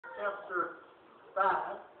chapter 5.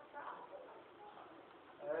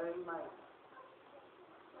 Amen.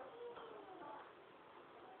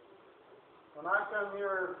 When I come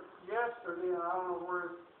here yesterday, and I don't know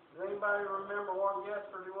where, does anybody remember what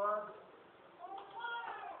yesterday was?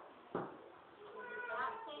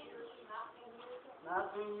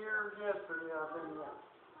 19 years yesterday I've been here.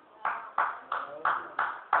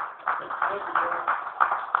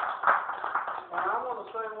 And I want to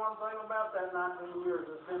say one thing about that 19 years.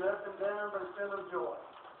 It's been up and down, but it's been a joy.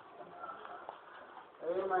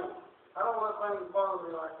 Amen. I don't let things bother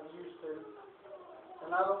me like they used to.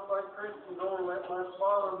 And I don't think Christians don't let much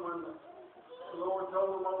bother them when the Lord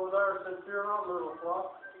told them over there, said, "Fear not, little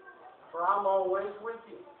flock, for I'm always with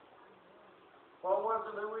you." What was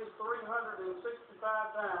it? There was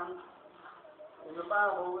 365 times in the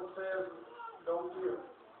Bible that says, "Don't fear."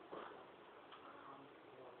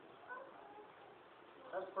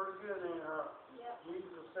 That's pretty good, ain't it? Yep.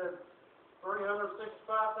 Jesus said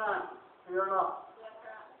 365 times, "Fear not." That's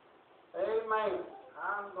right. Amen.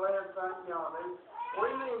 I'm glad, thank y'all. We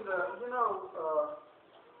need to,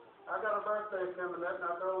 I got a birthday coming up, and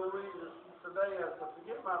I told Louise today I said,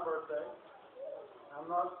 forget my birthday. I'm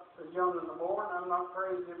not young anymore, and I'm not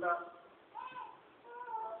crazy about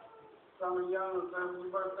some of young and saying,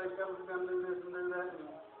 your birthday comes, you're going to do this and do that, and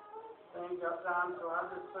they ain't got time, so I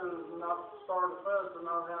just soon not start a fuss and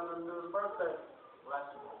not have them do a birthday.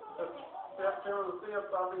 September the 5th,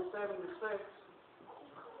 I'll be 76,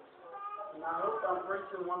 and I hope I'm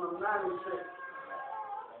preaching when I'm 96.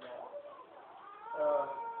 A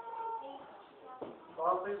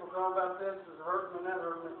lot of people talk about this as hurting and that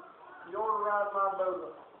hurting me. You ought to ride my boat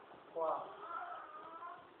a while.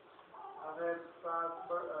 I've had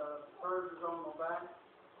 5 surgeries on my back,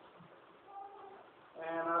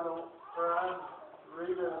 and I don't cry.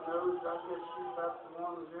 Rita knows, I guess she's about the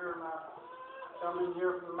one here, and I come in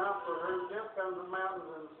here from the mountains. So her Jeff comes to the mountains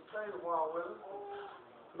and stays a while with us.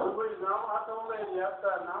 Louise, I told Eddie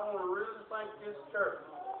outside, and I want to really thank this church.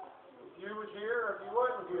 If you was here or if you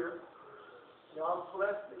wasn't here, y'all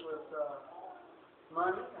blessed it with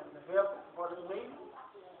money and the help what it needed.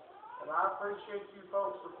 And I appreciate you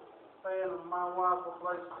folks for paying my wife a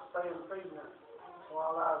place to stay and feeding her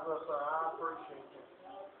while I was up there. I appreciate that.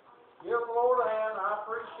 Give the Lord a hand. I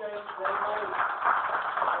appreciate it. Amen.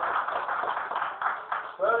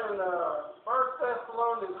 But in 1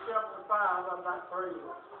 Thessalonians chapter 5, I'm not crazy.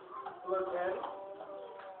 Look at it.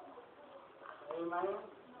 Amen.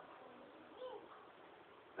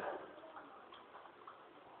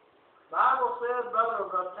 The Bible says, but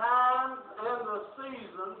of the times and the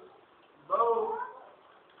seasons, both,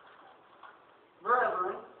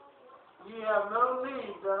 brethren, ye have no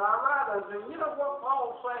need that I write unto you. You know what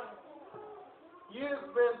Paul's saying?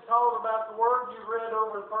 You've been taught about the Word. You've read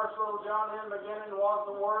over in 1 John, in the beginning was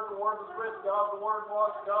the Word was with God, the Word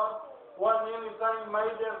was God. Wasn't anything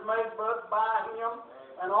made that was made but by Him,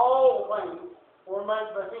 and all things were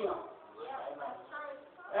made by Him.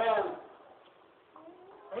 And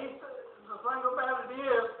the thing about it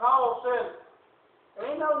is, Paul said,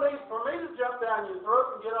 ain't no need for me to jump down your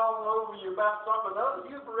throat and get all over you about something else.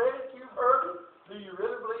 You've read it, you've heard it. Do you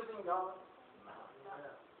really believe in God?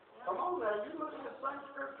 Come on now, you look at the same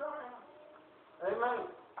scripture I am. Amen.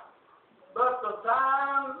 But the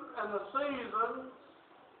time and the seasons,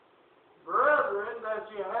 brethren, that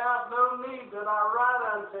you have no need that I write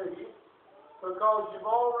unto you, because you've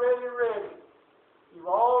already read it. You've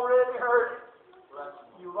already heard it.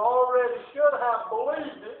 You already should have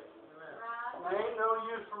believed it. And there ain't no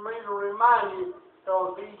use for me to remind you,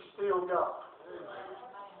 because He's still God.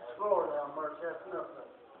 Lord have mercy, that's enough to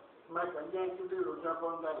make a Yankee Doodle jump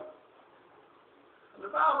on down. And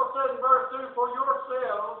the Bible says in verse 2, for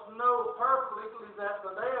yourselves know perfectly that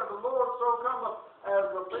the day of the Lord so cometh as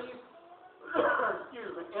the thief,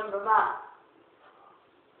 in the night.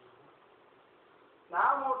 Now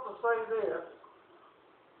I want to say this.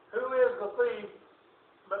 Who is the thief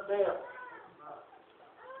but death?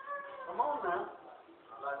 Come on now.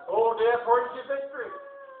 Oh, death, where's your victory?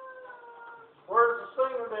 Where's the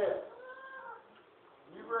sting of death?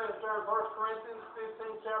 You've read it there in 1 Corinthians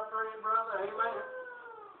 15, chapter 8, brother. Amen.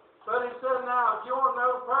 But he said, now, if you want to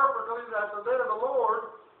know perfectly that the day of the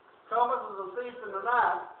Lord cometh as a thief in the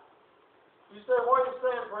night, you say, what are you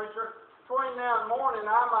saying, preacher? Between now and morning,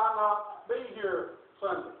 I might not be here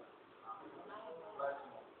Sunday.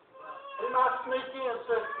 He might sneak in,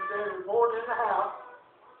 Sister Davenport, in the house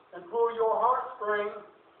and pull your heartstring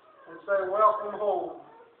and say, welcome home.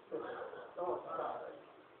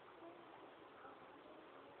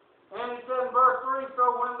 And he said in verse 3, so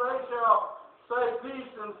when they shall say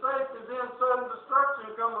peace and safety, then sudden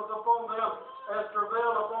destruction cometh upon them as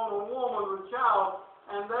travail upon a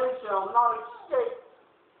and they shall not escape.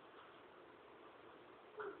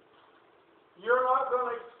 You're not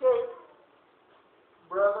going to escape,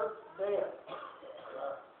 brother, death.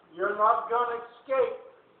 You're not going to escape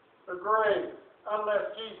the grave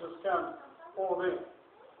unless Jesus comes for them.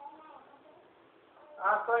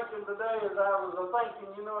 I was thinking today as I was thinking,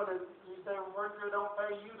 you know, and you say, well, preacher, it don't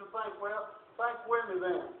pay you to think. Well, think with me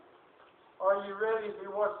then. Are you ready for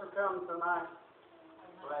what's to come tonight?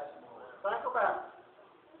 Think about it.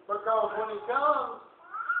 Because when he comes,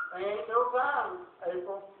 there ain't no time,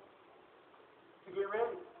 April, to get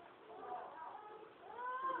ready.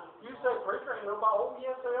 You say, preacher, ain't nobody. Oh,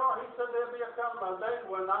 yes, they are. He said there'll be a coming a day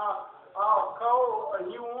when I'll call and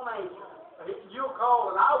you won't answer. You'll call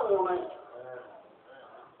and I won't answer.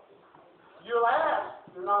 You'll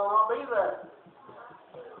ask, and I'll be there.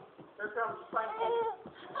 Here comes Spanky.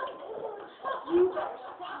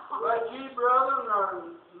 But ye, brethren,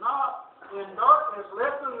 are not in darkness.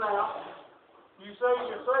 Listen now. You say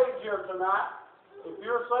you're saved here tonight. If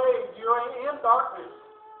you're saved, you ain't in darkness.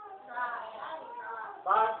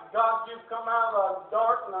 Thank God you've come out of the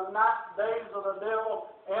dark and the night days of the devil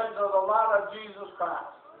into the light of Jesus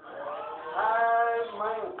Christ.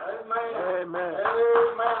 Amen. Amen. Amen.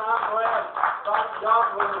 Amen. I'm glad. Thank God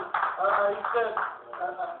when he said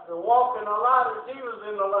to walk in the light as he was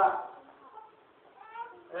in the light.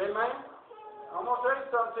 Amen. I'm going to tell you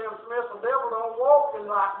something, Tim Smith. The devil don't walk in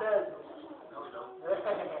light, does he? No, he don't. The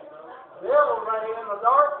devil right in the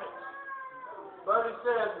darkness. But he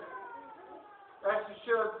said that you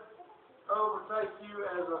should overtake you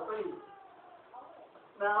as a thief.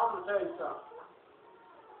 Now, I'm going to tell you something.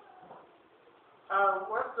 I'm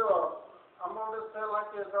going to just tell it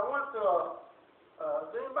like this. I went to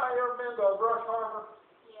has anybody ever been to a brush harbor?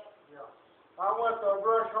 Yeah. I went to a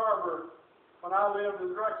brush harbor when I lived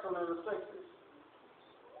in Drexel in the 60s.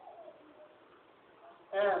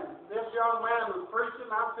 And this young man was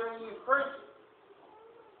preaching. I'm telling you, he's preaching.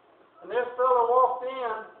 And this fellow walked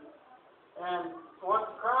in and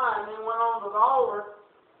went to crying. He went on to the altar.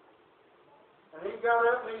 And he got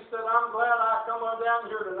up and he said, I'm glad I come on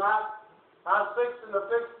down here tonight. I was fixing to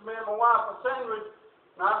fix me and my wife a sandwich,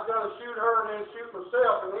 and I was going to shoot her and then shoot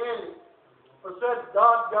myself in the end. But said,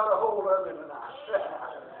 God got a hold of him tonight.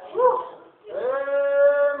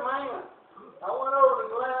 Amen. I went over to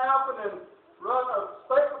Glen Alpin and run a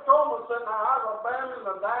state patrolman sitting there. I was a bam in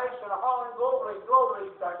the dash and a hollering glory, glory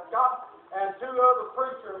to God, and two other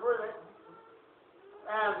preachers with it.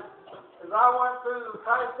 And as I went through the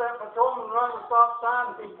past that patrolman running the stop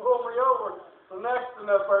sign, he pulled me over. The next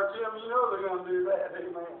enough for Jim, you know they're going to do that,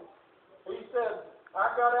 amen. He said,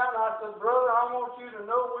 I got out and I said, brother, I want you to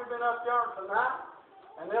know we've been up here tonight,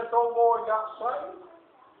 and this old boy got saved.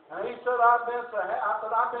 And he said, I've been so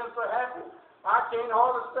happy, I can't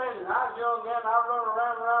hardly stand it. I was young then, I run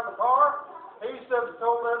around the car. He said,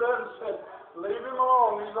 told that other and said, leave him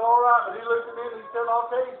alone, he's all right. But he looked at me and he said, I'll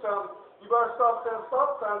tell you something, you better stop saying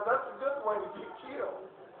stop signs, that's a good way to get killed.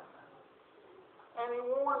 And he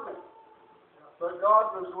warned me. But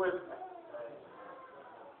God was with me.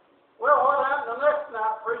 Well, what happened the next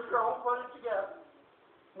night, preacher? I won't put it together.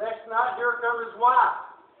 Next night, here comes his wife.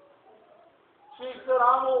 She said,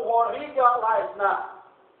 I want what he got last night.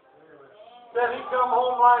 Said he come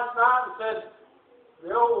home last night and said, the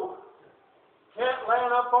old cat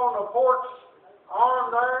laying up on the porch, arm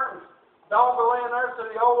there, and dog laying there, said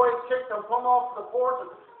he always kicked him plumb off the porch.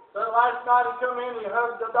 And said last night he come in, he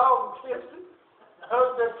hugged the dog and kissed it.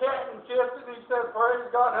 Hugged the cat and kissed it. He said, praise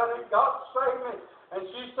God, honey, God saved me. And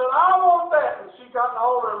she said, I want that. And she got in the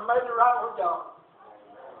altar and made it right with God.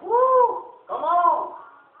 Woo! Come on.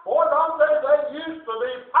 Boys, I'm telling you, there used to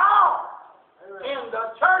be power in the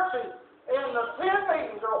churches, in the tent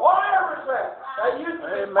meetings, or whatever it's at. There used to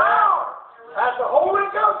be power. As the Holy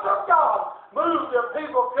Ghost of God moved, the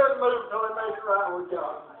people couldn't move till they made it right with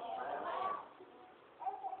God.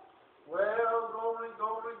 Well, glory,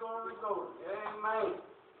 glory, glory, glory. Amen.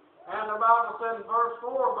 And the Bible said in verse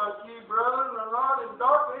 4, but ye, brethren, are not in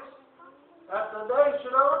darkness, that the day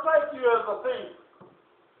should overtake you as a thief.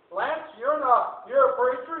 Lance, you're a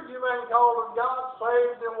preacher. You've been called of God,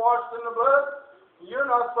 saved and washed in the blood. You're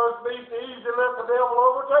not supposed to be so easy to let the devil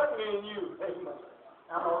overtake me and you. Amen.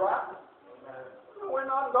 Am I right? We're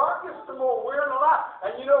not in darkness anymore. We're in the light.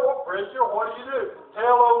 And you know what, preacher? What do?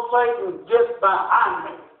 Tell old Satan, get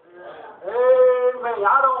behind me. Amen.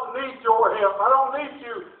 I don't need your help. I don't need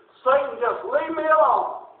you. Satan, just leave me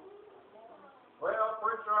alone. Well,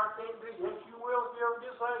 preacher, I can't do. Yes, you will if you ever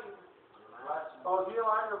get saved. Because he'll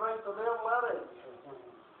aggravate the devil out of you.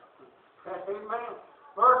 Amen.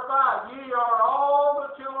 Verse 5, ye are all the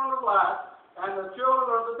children of light and the children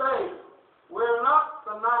of the day. We're not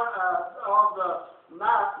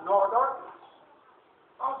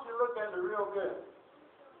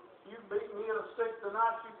get a stick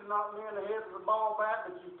tonight, you can knock me in the head with a ball bat,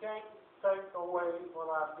 but you can't take away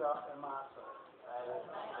what I've got in my soul.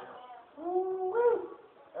 Woo-wee.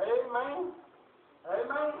 Amen.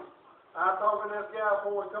 Amen. I was talking to this guy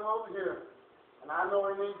before we come over here, and I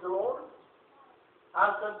know he needs the Lord.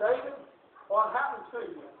 I said, David, what happened to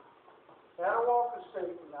you? He had a walking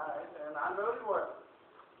stick, and I knew he was.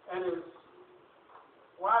 And his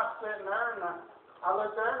wife sitting there, and I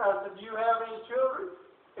looked there, and I said, do you have any children?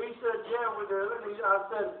 He said, yeah, we do. And I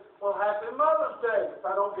said, well, happy Mother's Day if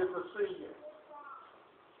I don't get to see you.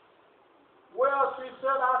 Well, she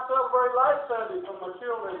said, I celebrate last Sunday for my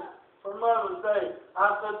children for Mother's Day. I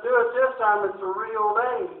said, do it this time. It's a real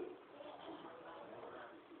day.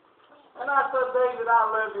 And I said, David, I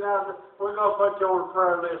love you. And I said, we're going to put you on the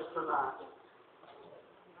prayer list tonight.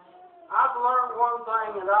 I've learned one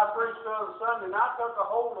thing that I preached the other Sunday, and I took a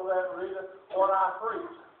hold of that, Rita, what I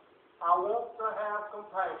preached. I want to have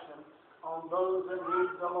compassion on those that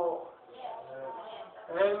need the Lord.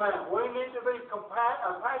 Amen. We need to be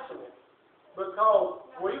compassionate. Because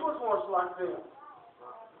we was once like them.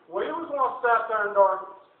 We was once out there in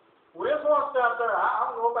darkness. We was once out there,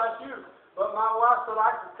 I don't know about you, but my wife said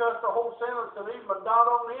I could cuss the whole sentence and even a dot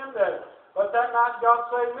on the end of it. But that night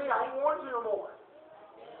God saved me, I ain't want you no more.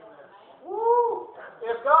 Woo!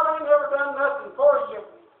 If God ain't ever done nothing for you,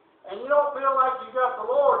 and you don't feel like you got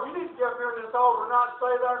the Lord, you need to get up here in this altar tonight and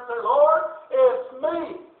stay there and say, Lord, it's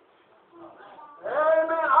me.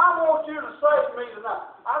 Amen. I want you to save me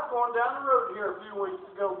tonight. I was going down the road here a few weeks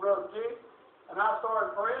ago, Brother T, and I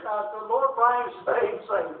started praying. I said, Lord, if I ain't saved,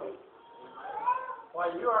 save me.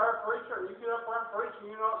 Why, you are a preacher, and you get up there and preach, and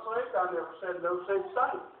you're not saved. I never said no such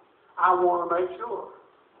thing. I want to make sure.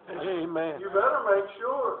 Amen. You better make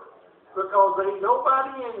sure, because there ain't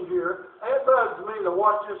nobody in here. It bugs me to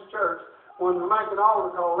watch this church when we make an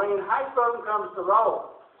altar call. Ain't half of them comes to the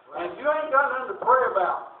altar. And if you ain't got nothing to pray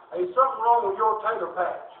about, there's something wrong with your tater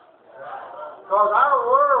patch. Because our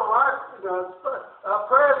world, our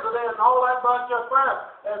president and all that bunch up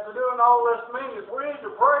there, after doing all this meetings, we need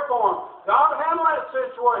to pray for them. God handle that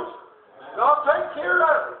situation. God take care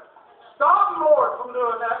of it. Stop them, Lord, from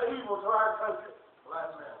doing that evil to our country.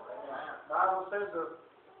 The Bible says that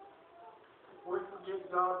if we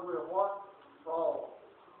forget God, we'll what? Fall.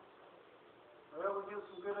 Well, we get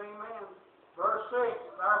some good amen. Verse 6,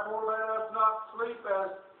 therefore let us not sleep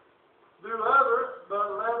as do others,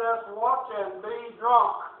 but let us watch and be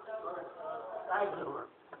drunk. Thank you, Lord.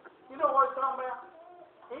 You know what he's talking about?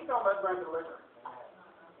 He's talking about drinking liquor.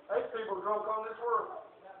 There's people drunk on this world.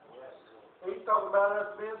 He's talking about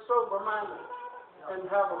us being sober-minded and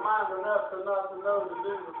have a mind enough to not to know to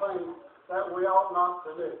do the things that we ought not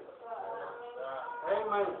to do.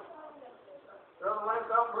 Amen. Brother Lance,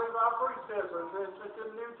 I don't believe I preached this. It's just a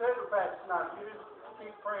new tater patch tonight. You just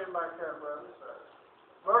keep praying back there, brother.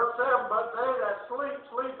 Verse 7, but they that sleep,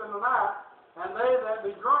 sleep in the night, and they that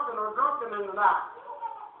be drunken are drunken in the night.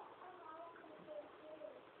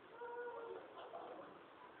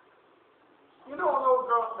 You know an old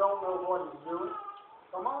drunk don't know what he's doing.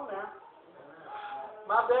 Come on now.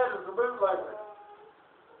 My dad is a bootlegger.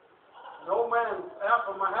 An old man out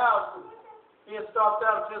from my house, and he had stopped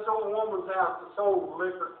out at this old woman's house that sold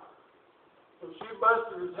liquor. And she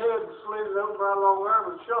busted his head and slid it over right along there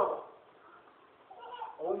with a shovel.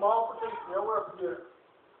 Old Ma Petite, they'll never forget it.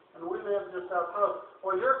 And we lived just out there.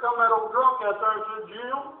 Well, here come that old drunk out there and said,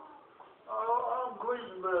 Jim, I'm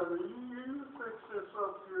bleeding, brother. You fix this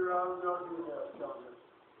up here. I was going to do that, Johnny.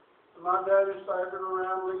 And my daddy staggered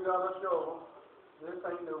around and he got a shovel. This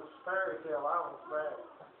ain't no fairy tale. I was bad.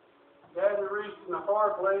 Daddy reached in the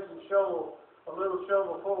fireplace and shoveled a little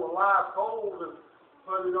shovel full of live coals and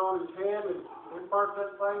put it on his head and he burnt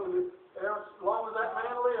that thing. And as long as that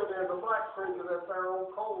man lived, there's a black streak of that there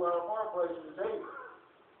old coal out of the fireplace in his head.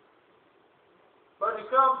 But he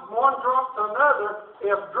comes from one drunk to another.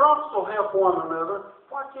 If drunks will help one another,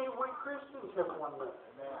 why can't we Christians help one another?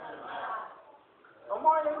 Come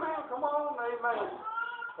on, amen. Come on, amen.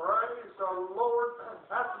 Praise the Lord.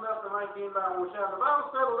 That's enough to make anybody want to shout. The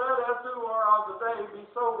Bible said, let us who are of the day be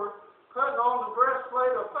sober, putting on the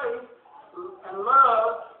breastplate of faith and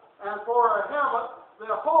love, and for a helmet,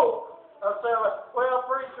 the hope of salvation. Well,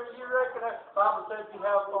 preacher, you reckon that the Bible says you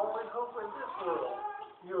have the only hope in this world.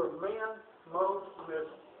 You're men most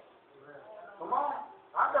miserable. Come on.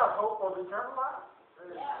 I got hope of eternal life.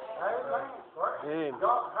 Amen. Right.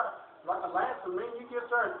 God, Lance and me, you get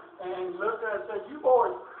there and look at it and say, you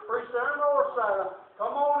boys, preach there in Northside,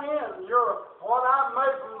 come on in. You're what I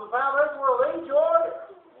made from the foundation world. Enjoy it.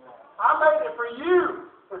 I made it for you.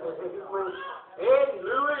 Hey,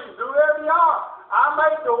 Louis, whoever you are, I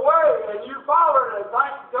made the way and you followed it.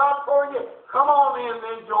 Thank God for you. Come on in and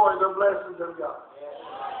enjoy the blessings of God.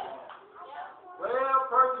 Well,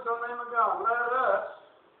 praise the name of God. Let us,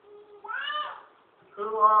 who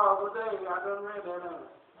are today, I done read that, ain't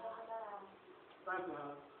it? Thank you,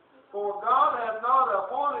 honey. For God hath not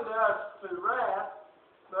appointed us to wrath,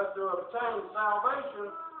 but to obtain salvation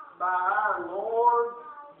by our Lord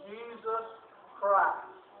Jesus Christ.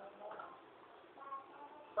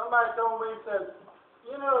 Somebody told me, said,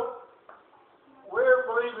 you know, we're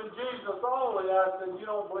believing Jesus only. I said, you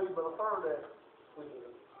don't believe but a third of it.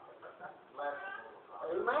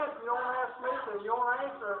 Amen. If you don't ask me, then you don't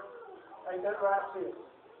answer. Ain't that right, sis?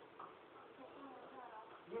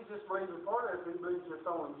 You just believe in part of it. He believes it's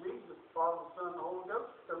only Jesus, Father, Son, and the Holy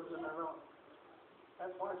Ghost comes in there on.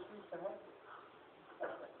 That's why it's used to happen.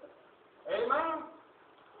 Amen.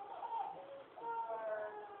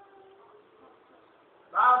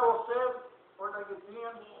 Bible says, where they get the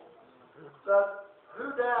end, that who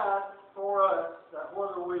died for us, that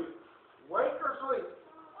whether we wake or sleep,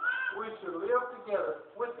 we should live together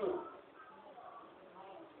with Him.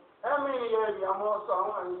 How many of you, I'm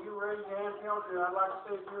also, and you raise your hand, tell me, I'd like to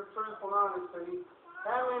see if you're truthful and honest to you.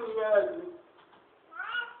 How many of you,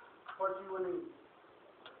 what you would need?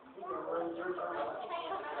 You can raise your hand.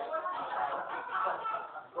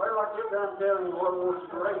 Well, I get done telling you what I want you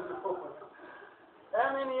to raise it for.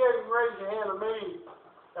 How many of you raise your hand to me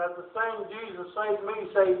that the same Jesus saved me,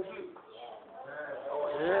 saved you?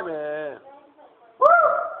 Amen. Woo!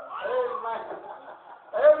 Amen.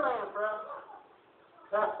 Amen, brother.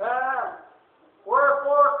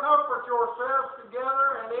 Wherefore, comfort yourselves together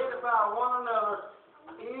and edify one another,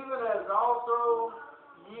 even as also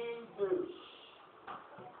ye do.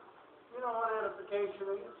 You know what edification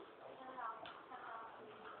is?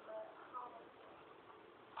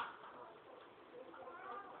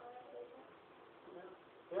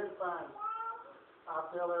 Edifying. I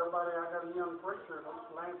tell everybody I got a young preacher,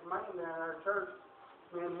 Lance Main, down at our church.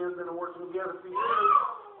 Me and him have been working together for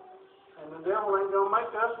years. And the devil ain't going to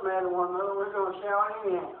make us mad at one another. We're going to shout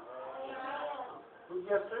anyhow. We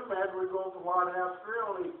get too mad, we go to the White House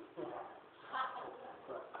Grill and eat.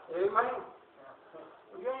 Amen.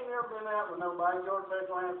 Well, you ain't never been out with nobody. Go take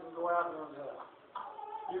Lance and go out and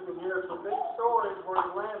you can hear some big stories where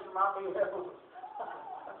the Lance might be having.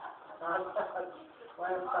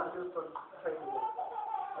 Lance, I'm just a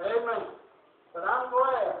Amen. But I'm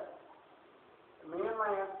glad. Me and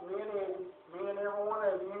Lance, me and Eddie, me and every one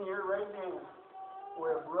of you in here raised hands.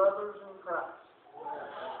 We're brothers in Christ.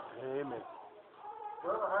 Amen.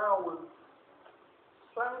 Brother Harold was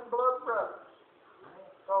same blood brothers.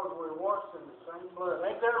 Because we're washed in the same blood.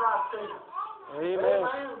 Ain't that right, Stephen? Amen.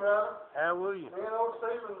 Amen, brother. Hallelujah. Me and old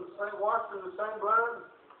Stephen washed in the same blood.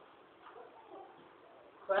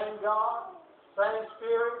 Same God, same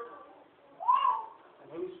Spirit. And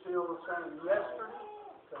He's still the same yesterday,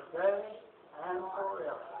 today, and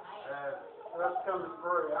forever. Let's come and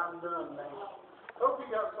pray. I'm done, man. Hope you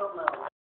got something out of it.